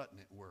pushes your button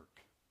at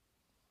work,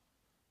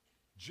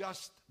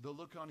 just the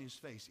look on his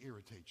face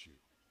irritates you.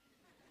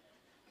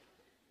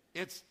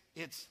 It's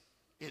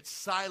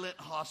silent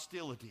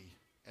hostility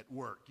at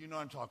work. You know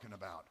what I'm talking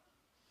about.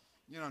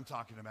 You know what I'm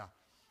talking about.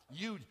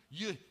 You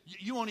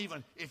won't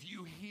even, if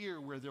you hear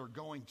where they're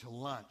going to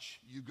lunch,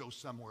 you go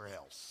somewhere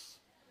else.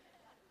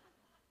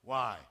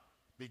 Why?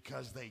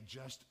 Because they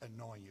just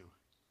annoy you.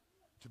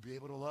 To be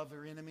able to love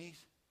their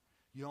enemies,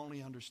 you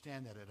only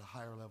understand that at a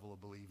higher level of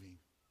believing.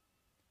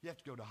 You have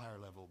to go to a higher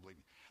level of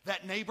believing.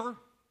 That neighbor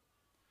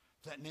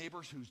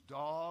whose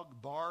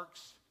dog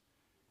barks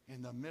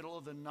in the middle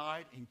of the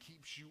night and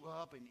keeps you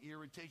up and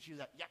irritates you,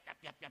 that yap, yap,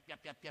 yap, yap, yap,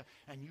 yap, yap,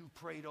 and you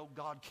prayed, oh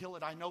God, kill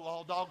it. I know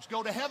all dogs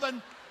go to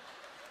heaven.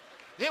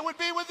 It would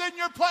be within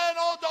your plan,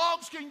 all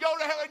dogs can go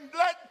to heaven.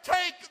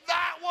 Take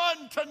that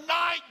one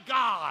tonight,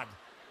 God.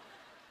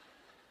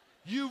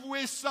 You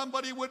wish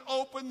somebody would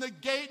open the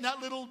gate and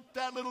that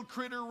little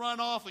critter run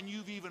off, and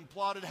you've even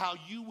plotted how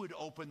you would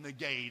open the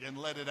gate and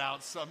let it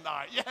out some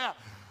night. Yeah.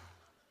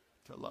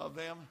 To love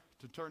them,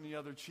 to turn the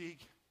other cheek,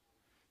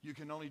 you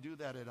can only do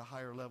that at a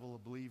higher level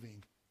of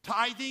believing.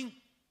 Tithing,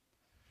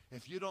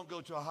 If you don't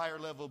go to a higher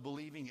level of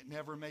believing, it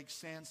never makes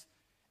sense,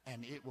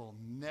 and it will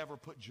never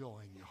put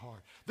joy in your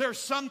heart. There's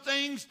some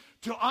things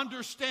to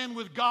understand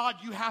with God,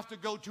 you have to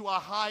go to a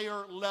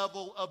higher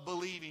level of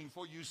believing.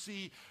 For you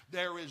see,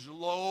 there is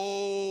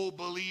low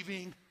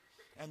believing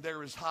and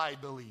there is high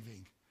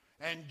believing.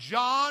 And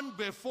John,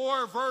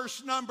 before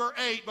verse number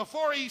 8,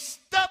 before he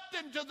stepped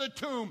into the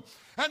tomb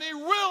and he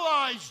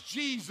realized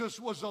Jesus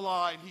was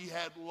alive, he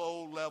had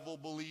low level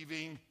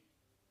believing.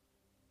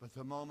 But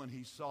the moment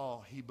he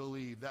saw, he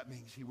believed. That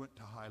means he went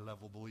to high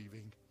level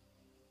believing.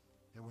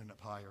 It went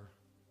up higher.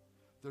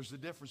 There's a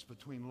difference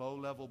between low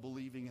level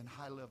believing and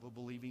high level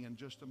believing. In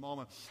just a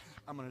moment,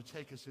 I'm going to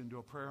take us into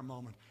a prayer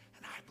moment.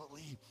 And I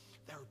believe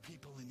there are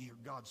people in here,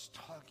 God's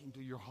talking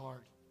to your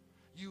heart.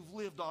 You've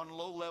lived on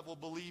low level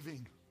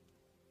believing.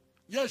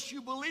 Yes,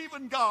 you believe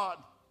in God.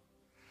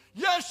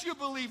 Yes, you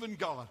believe in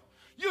God.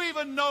 You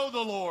even know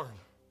the Lord.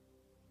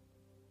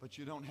 But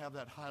you don't have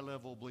that high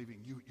level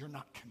believing. You're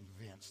not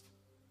convinced.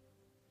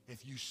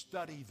 If you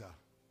study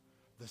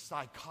the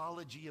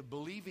psychology of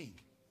believing,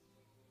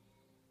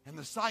 and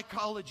the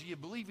psychology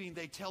of believing,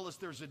 they tell us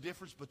there's a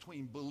difference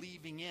between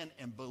believing in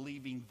and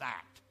believing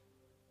that.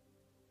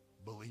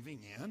 Believing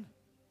in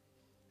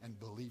and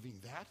believing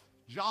that.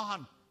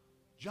 John,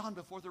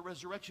 before the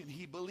resurrection,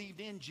 he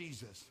believed in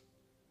Jesus.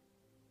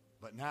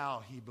 But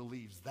now he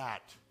believes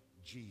that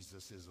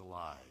Jesus is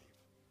alive.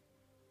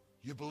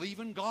 You believe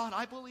in God?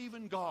 I believe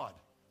in God.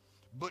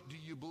 But do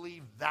you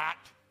believe that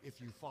if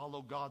you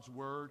follow God's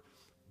word,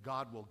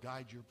 God will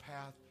guide your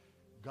path,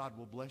 God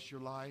will bless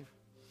your life?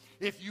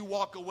 If you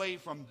walk away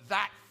from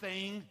that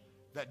thing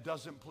that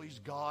doesn't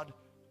please God,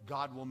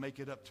 God will make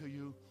it up to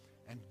you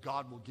and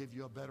God will give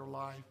you a better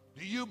life?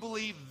 Do you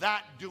believe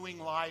that doing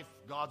life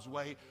God's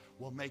way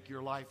will make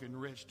your life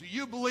enriched? Do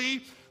you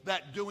believe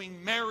that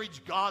doing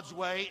marriage God's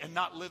way and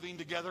not living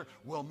together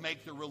will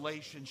make the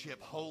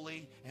relationship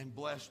holy and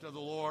blessed of the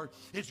Lord?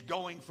 It's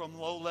going from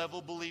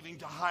low-level believing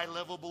to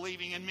high-level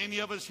believing. And many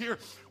of us here,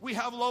 we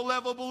have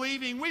low-level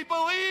believing. We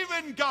believe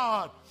in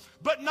God,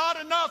 but not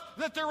enough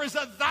that there is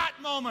a that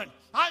moment.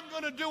 I'm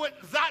going to do it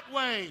that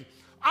way.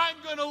 I'm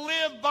going to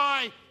live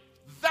by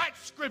that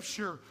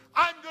scripture.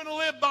 I'm going to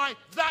live by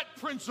that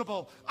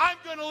principle. I'm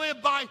going to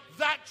live by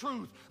that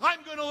truth.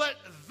 I'm going to let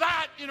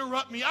that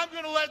interrupt me. I'm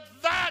going to let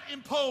that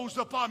impose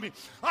upon me.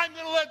 I'm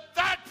going to let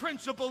that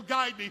principle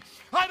guide me.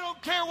 I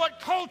don't care what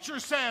culture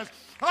says.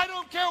 I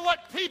don't care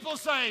what people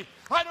say.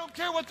 I don't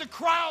care what the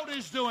crowd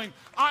is doing.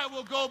 I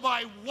will go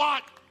by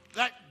what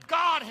that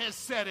God has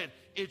said it.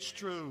 It's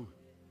true.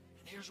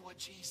 And here's what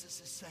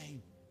Jesus is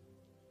saying.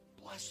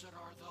 Blessed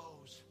are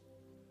those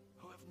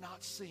who have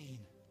not seen,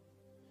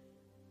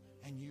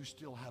 and you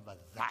still have a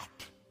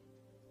that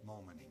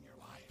moment in your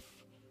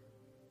life.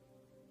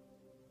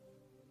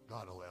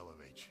 God will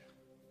elevate you.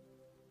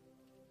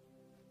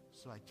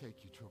 So I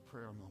take you to a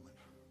prayer moment.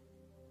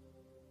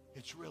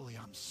 It's really,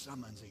 I'm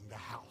summoning the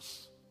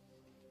house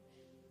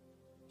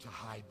to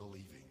high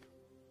believing.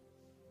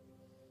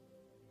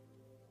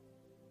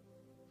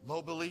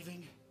 Low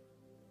believing,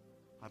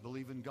 I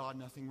believe in God,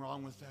 nothing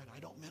wrong with that. I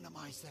don't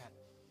minimize that.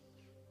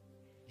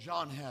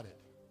 John had it.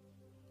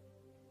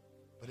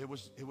 But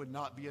it would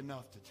not be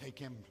enough to take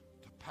him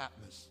to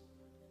Patmos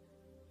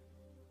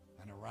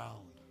and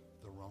around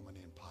the Roman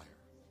Empire.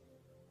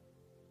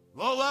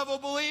 Low-level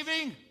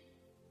believing,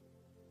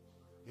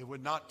 it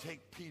would not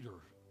take Peter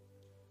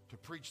to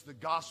preach the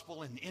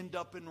gospel and end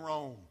up in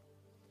Rome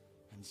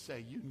and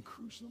say, you can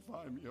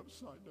crucify me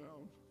upside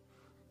down.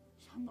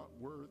 I'm not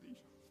worthy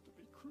to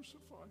be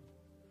crucified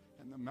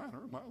in the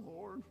manner of my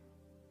Lord.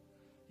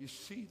 You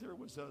see, there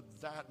was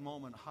that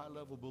moment,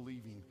 high-level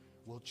believing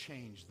will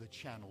change the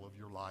channel of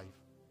your life.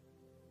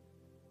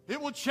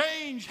 It will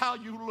change how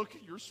you look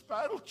at your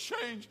spouse. It will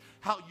change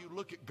how you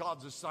look at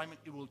God's assignment.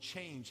 It will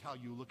change how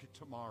you look at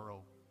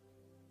tomorrow.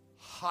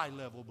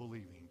 High-level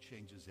believing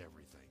changes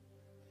everything.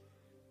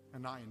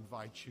 And I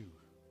invite you,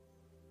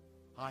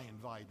 I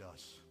invite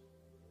us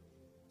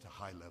to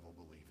high-level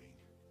believing.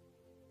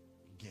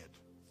 Get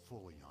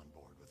fully on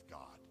board with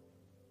God.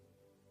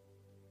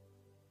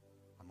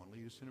 I'm going to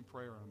lead us in a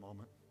prayer in a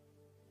moment.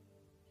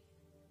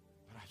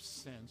 But I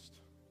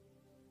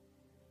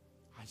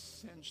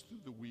sensed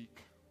through the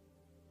week,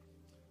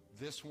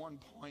 this one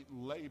point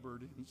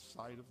labored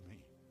inside of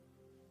me.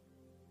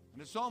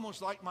 And it's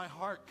almost like my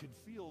heart could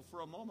feel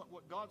for a moment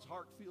what God's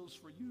heart feels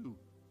for you.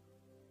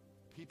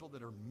 People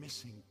that are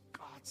missing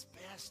God's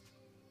best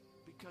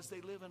because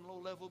they live in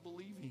low-level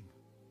believing.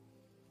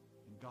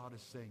 And God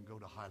is saying, go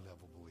to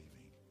high-level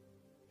believing.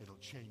 It'll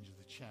change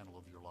the channel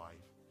of your life.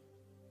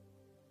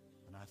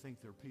 And I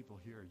think there are people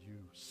here, you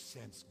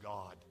sense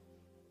God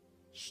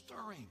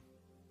stirring.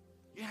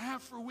 You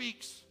have for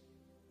weeks.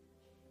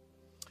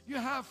 You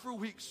have for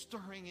weeks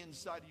stirring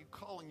inside of you,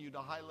 calling you to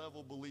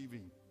high-level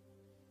believing.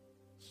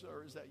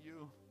 Sir, is that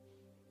you?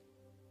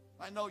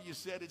 I know you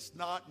said it's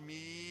not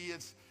me.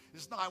 It's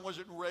not, I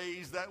wasn't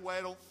raised that way.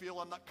 I don't feel,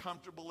 I'm not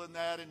comfortable in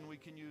that. And we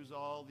can use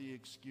all the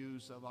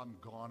excuse of I'm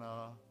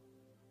gonna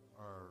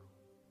or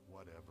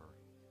whatever.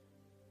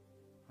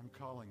 I'm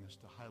calling us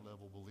to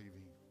high-level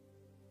believing.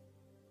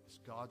 Is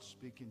God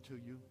speaking to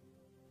you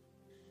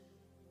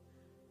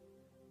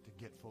to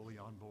get fully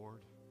on board?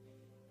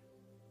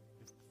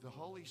 If the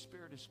Holy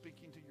Spirit is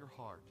speaking to your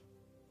heart,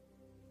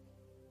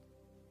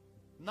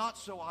 not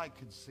so I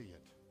can see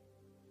it,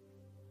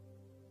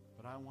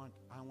 but I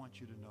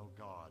want you to know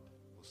God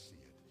will see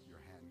it, your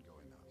hand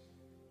going up.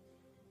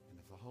 And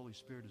if the Holy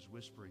Spirit is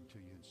whispering to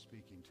you and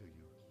speaking to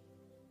you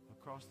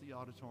across the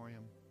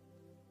auditorium,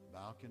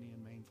 balcony,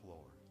 and main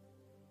floor,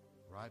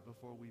 right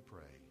before we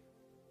pray,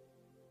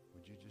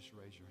 would you just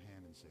raise your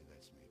hand and say,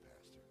 that's me,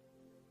 Pastor.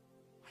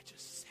 I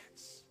just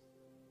sense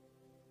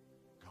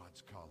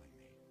God's calling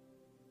me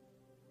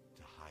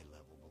to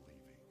high-level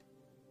believing.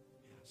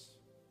 Yes.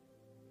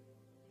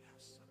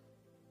 Yes, sir.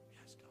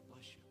 Yes, God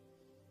bless you.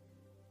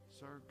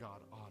 Sir,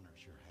 God honors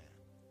your hand.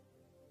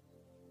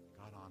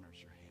 God honors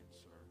your hand,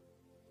 sir.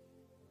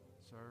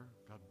 Sir,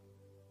 God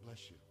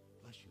bless you.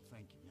 Bless you.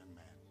 Thank you, young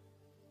man.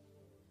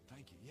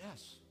 Thank you.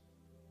 Yes.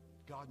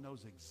 God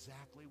knows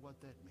exactly what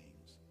that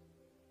means.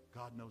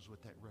 God knows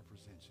what that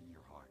represents in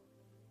your heart.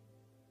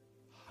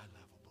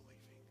 High-level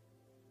believing.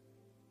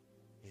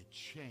 It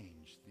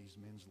changed these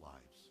men's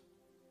lives.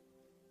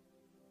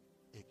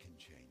 It can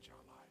change our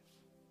lives.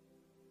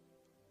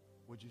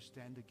 Would you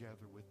stand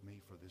together with me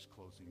for this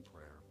closing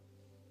prayer?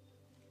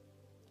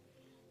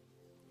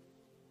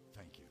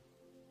 Thank you.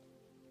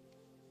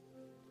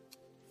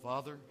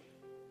 Father,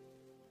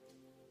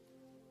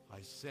 I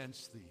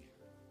sense the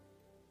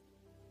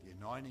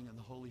anointing and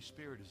the Holy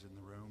Spirit is in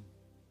the room.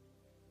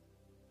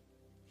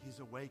 He's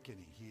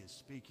awakening. He is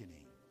speaking.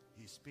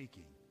 He's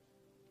speaking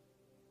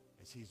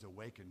as He's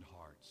awakened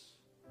hearts.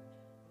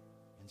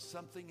 And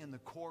something in the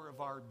core of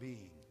our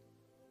being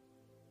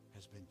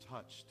has been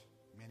touched.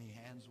 Many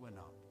hands went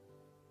up.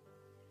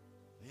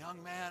 The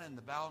young man in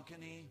the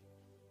balcony,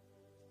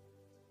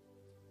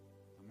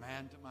 the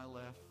man to my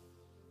left,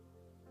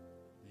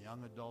 the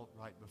young adult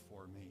right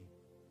before me,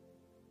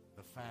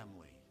 the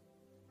family,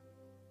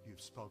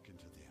 you've spoken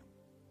to them.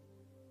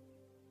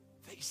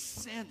 They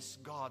sense,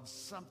 God,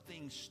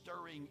 something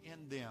stirring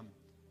in them,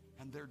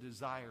 and their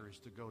desire is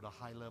to go to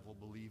high-level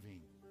believing.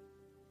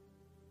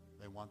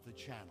 They want the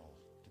channel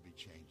to be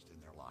changed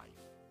in their life.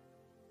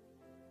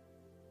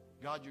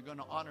 God, you're going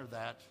to honor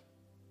that,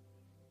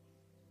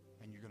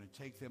 and you're going to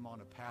take them on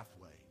a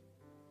pathway.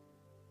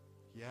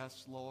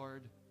 Yes,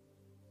 Lord,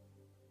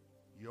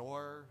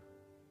 your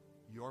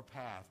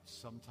path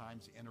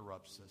sometimes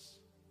interrupts us.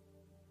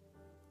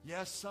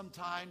 Yes,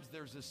 sometimes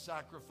there's a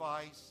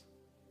sacrifice.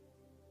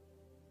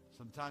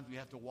 Sometimes we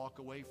have to walk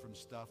away from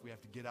stuff. We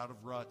have to get out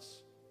of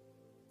ruts.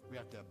 We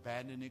have to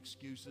abandon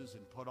excuses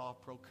and put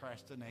off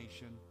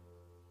procrastination.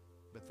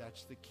 But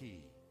that's the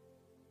key.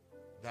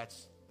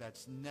 That's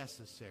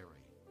necessary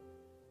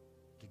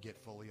to get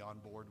fully on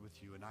board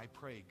with you. And I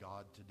pray,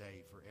 God,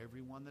 today for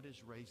everyone that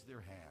has raised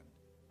their hand,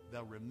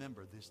 they'll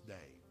remember this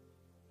day.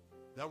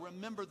 They'll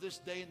remember this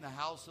day in the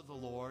house of the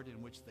Lord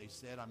in which they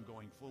said, I'm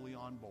going fully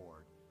on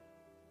board.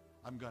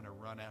 I'm going to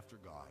run after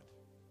God.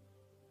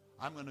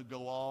 I'm going to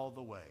go all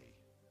the way.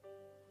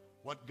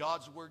 What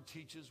God's Word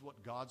teaches,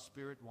 what God's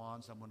Spirit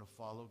wants, I'm going to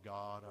follow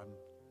God. I'm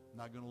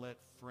not going to let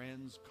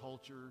friends,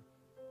 culture,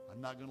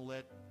 I'm not going to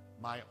let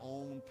my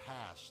own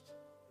past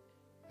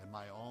and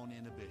my own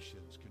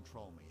inhibitions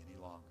control me any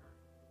longer.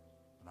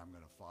 But I'm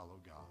going to follow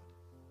God.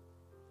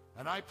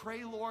 And I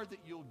pray, Lord, that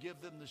you'll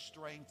give them the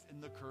strength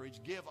and the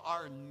courage. Give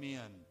our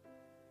men,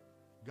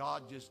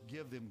 God, just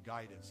give them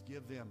guidance.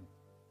 Give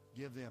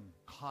them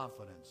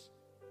confidence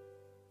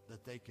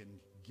that they can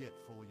get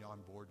fully on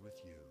board with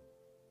you.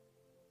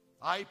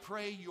 I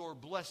pray your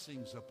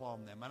blessings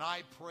upon them, and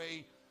I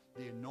pray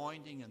the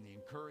anointing and the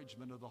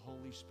encouragement of the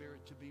Holy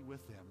Spirit to be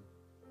with them.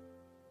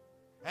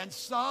 And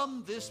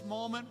some, this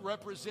moment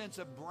represents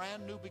a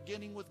brand new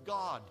beginning with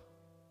God.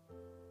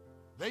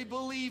 They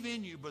believe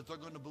in you, but they're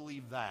going to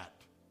believe that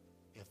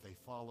if they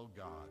follow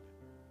God,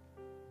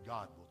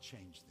 God will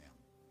change them.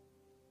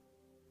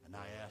 And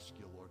I ask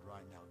you, Lord,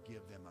 right now,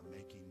 give them a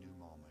making new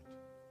moment.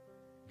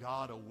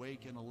 God,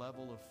 awaken a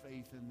level of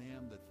faith in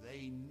them that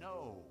they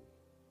know,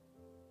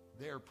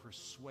 they're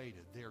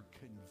persuaded, they're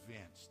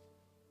convinced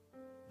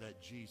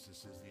that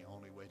Jesus is the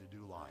only way to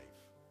do life.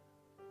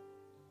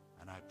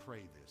 And I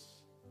pray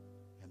this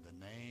in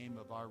the name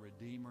of our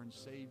Redeemer and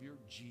Savior,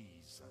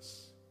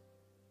 Jesus.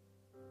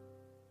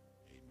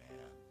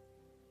 Amen.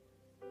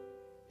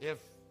 If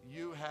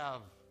you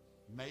have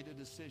made a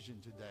decision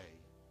today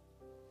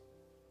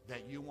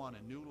that you want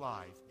a new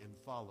life and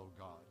follow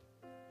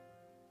God,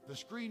 the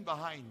screen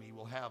behind me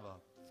will have a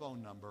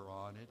phone number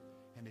on it,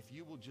 and if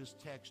you will just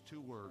text 2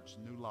 words,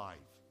 new life,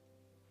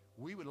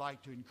 we would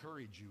like to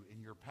encourage you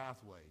in your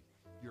pathway,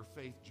 your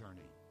faith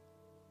journey,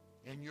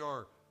 in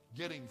your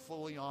getting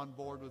fully on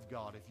board with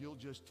God. If you'll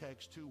just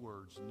text 2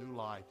 words, new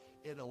life,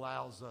 it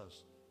allows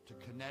us to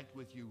connect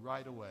with you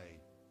right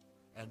away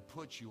and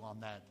put you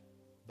on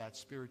that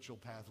spiritual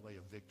pathway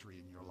of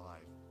victory in your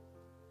life.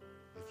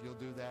 If you'll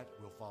do that,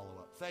 we'll follow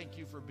up. Thank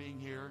you for being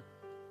here.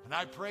 And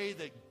I pray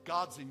that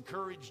God's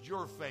encouraged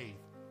your faith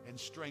and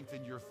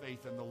strengthened your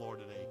faith in the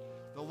Lord today.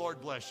 The Lord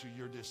bless you.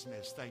 You're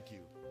dismissed. Thank you.